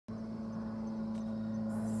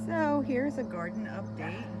So here's a garden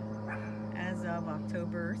update as of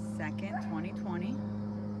October 2nd, 2020.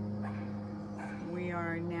 We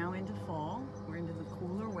are now into fall. We're into the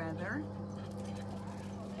cooler weather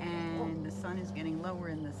and the sun is getting lower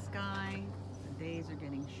in the sky. The days are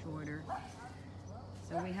getting shorter.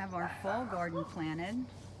 So we have our fall garden planted,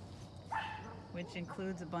 which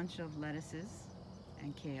includes a bunch of lettuces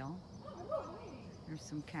and kale. There's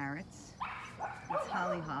some carrots. It's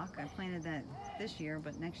hollyhock. I planted that this year,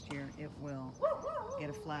 but next year it will get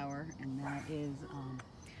a flower, and that is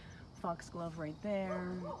foxglove right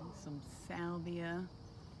there, some salvia.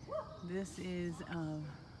 This is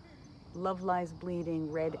Love Lies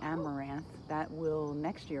Bleeding red amaranth that will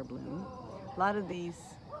next year bloom. A lot of these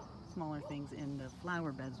smaller things in the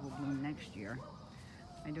flower beds will bloom next year.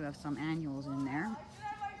 I do have some annuals in there.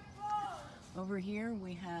 Over here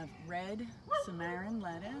we have red Samarin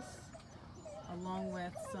lettuce along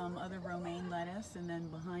with some other romaine lettuce, and then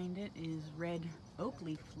behind it is red oak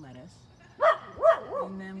leaf lettuce.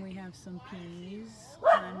 And then we have some peas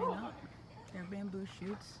climbing up. They're bamboo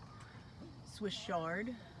shoots. Swiss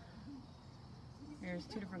chard. There's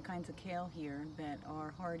two different kinds of kale here that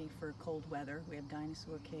are hardy for cold weather. We have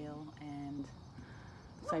dinosaur kale and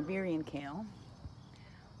Siberian kale.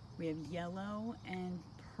 We have yellow and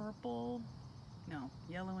purple, no,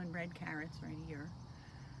 yellow and red carrots right here.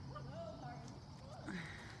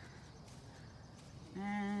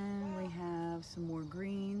 And we have some more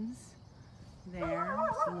greens there,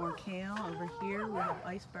 some more kale. Over here we have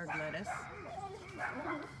iceberg lettuce,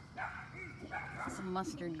 some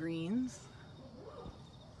mustard greens.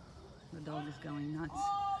 The dog is going nuts.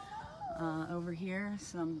 Over here,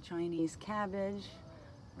 some Chinese cabbage.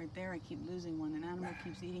 Right there, I keep losing one. An animal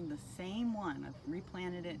keeps eating the same one. I've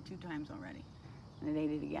replanted it 2 times already, and it ate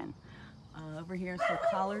it again. Over here, some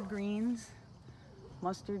collard greens,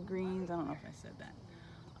 mustard greens. I don't know if I said that.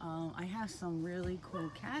 I have some really cool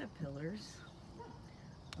caterpillars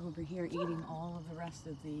over here eating all of the rest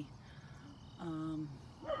of the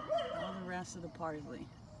parsley.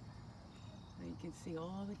 So you can see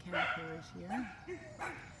all the caterpillars here.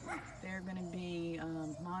 They're going to be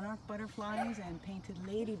monarch butterflies and painted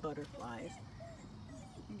lady butterflies.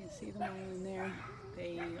 You can see them all in there.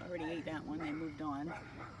 They already ate that one. They moved on.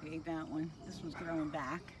 They ate that one. This one's growing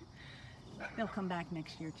back. They'll come back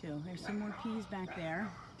next year too. There's some more peas back there.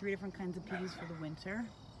 3 different kinds of peas for the winter.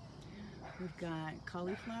 We've got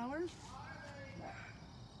cauliflower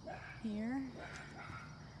here.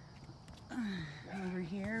 Over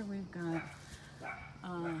here we've got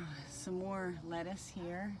some more lettuce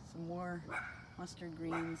here, some more mustard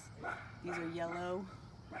greens. These are yellow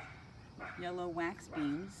wax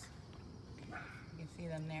beans. You can see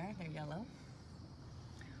them there, they're yellow.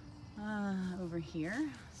 Over here,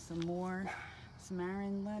 some more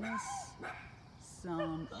Samarin lettuce,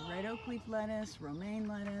 some red oak leaf lettuce, romaine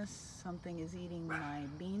lettuce. Something is eating my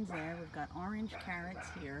beans there. We've got orange carrots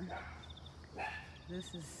here.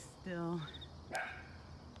 This is still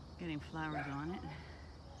getting flowers on it.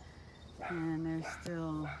 And there's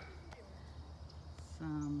still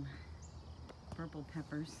some purple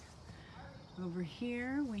peppers. Over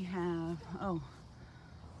here we have, all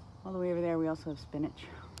the way over there we also have spinach.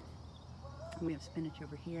 We have spinach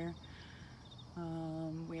over here.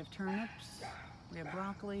 We have turnips, we have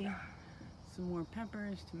broccoli, some more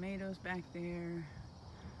peppers, tomatoes back there.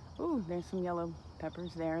 Oh, there's some yellow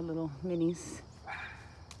peppers there, little minis.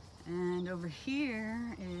 And over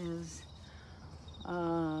here is,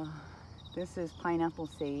 this is pineapple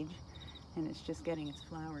sage, and it's just getting its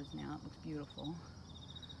flowers now. It looks beautiful.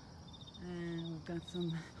 And we've got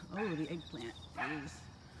some, the eggplant is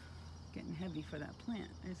getting heavy for that plant.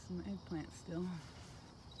 There's some eggplant still.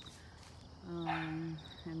 And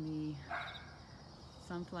the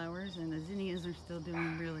sunflowers and the zinnias are still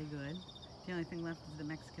doing really good. The only thing left is the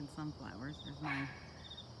Mexican sunflowers. There's my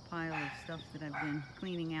pile of stuff that I've been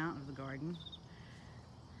cleaning out of the garden.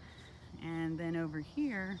 And then over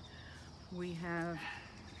here we have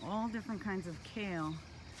all different kinds of kale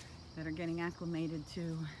that are getting acclimated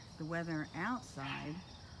to the weather outside.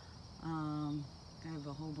 I have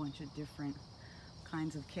a whole bunch of different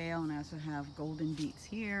kinds of kale, and I also have golden beets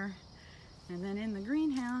here. And then in the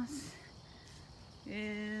greenhouse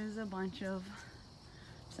is a bunch of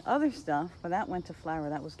other stuff, but that went to flower.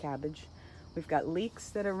 That was cabbage. We've got leeks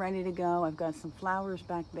that are ready to go. I've got some flowers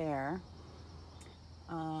back there.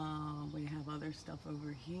 We have other stuff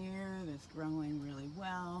over here that's growing really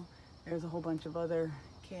well. There's a whole bunch of other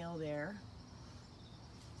kale there.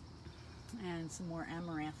 And some more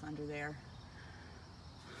amaranth under there.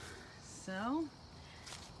 So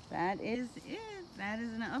that is it. That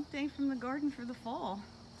is an update from the garden for the fall.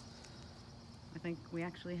 I think we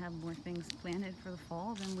actually have more things planted for the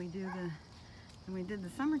fall than we did the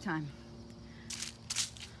summertime.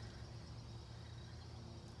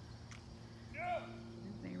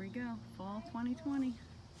 There we go, fall 2020.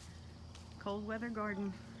 Cold weather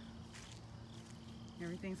garden.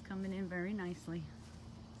 Everything's coming in very nicely.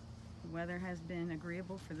 The weather has been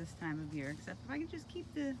agreeable for this time of year, except if I can just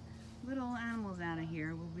keep the little animals out of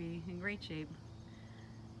here, we'll be in great shape.